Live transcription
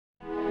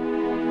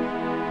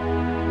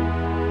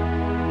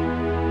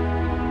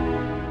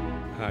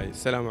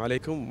Assalamu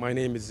alaikum. My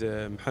name is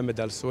Mohammed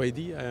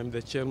Alsuwaidi. I am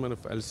the chairman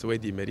of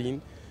Alsuwaidi Marine,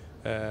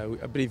 we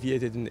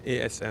abbreviated in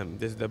ASM.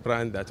 This is the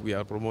brand that we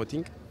are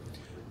promoting.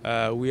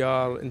 We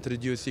are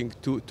introducing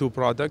two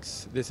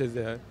products. This is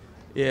the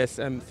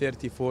ASM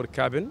 34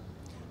 cabin,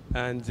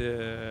 and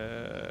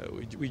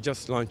we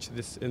just launched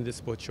this in this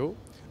boat show.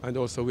 And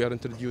also we are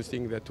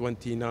introducing the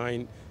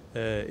 29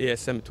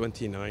 ASM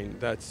 29.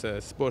 That's a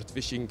sport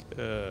fishing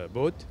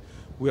boat.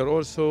 We are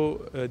also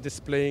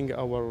displaying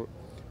our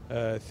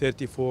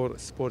 34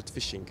 sport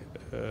fishing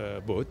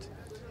boat,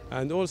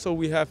 and also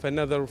we have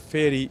another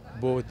ferry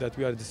boat that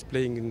we are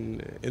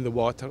displaying in the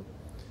water,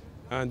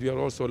 and we are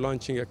also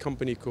launching a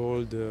company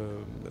called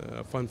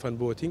Fun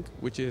Boating,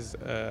 which is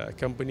a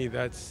company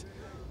that's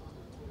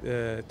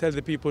tell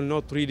the people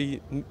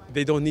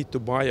they don't need to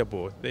buy a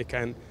boat. They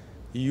can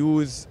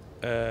use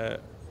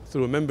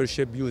through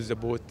membership, use the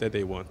boat that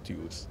they want to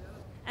use.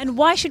 And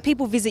why should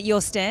people visit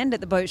your stand at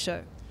the boat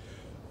show?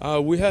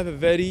 We have a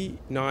very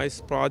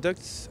nice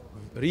products,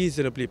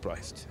 reasonably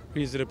priced.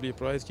 Reasonably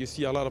priced. You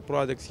see a lot of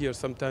products here,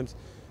 sometimes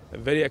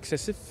very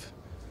excessive,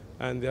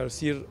 and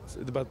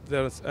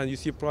and you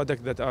see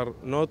products that are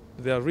not.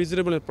 They are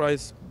reasonable in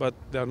price, but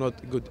they are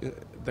not good.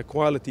 The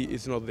quality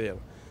is not there.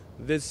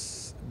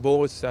 These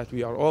boats that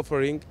we are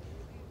offering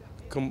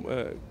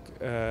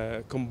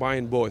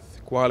combine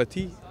both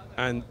quality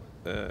and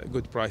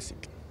good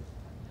pricing.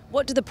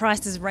 What do the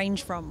prices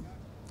range from?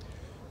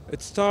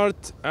 It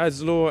starts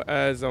as low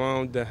as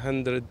around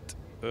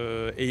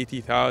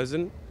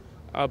 180,000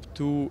 up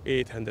to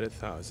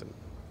 800,000,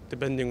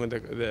 depending on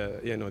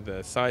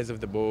the size of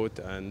the boat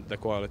and the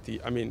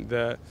quality. I mean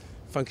the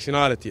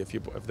functionality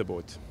of the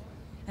boat.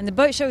 And the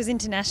boat show is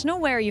international.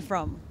 Where are you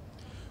from?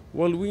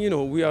 Well,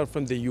 we are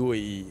from the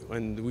UAE,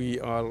 and we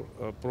are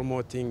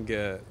promoting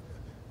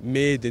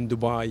made in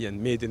Dubai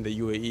and made in the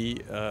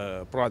UAE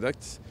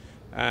products.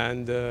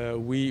 And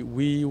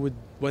we would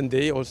one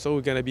day also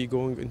going to be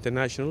going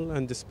international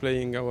and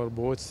displaying our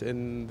boats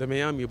in the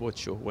Miami Boat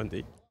Show one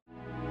day.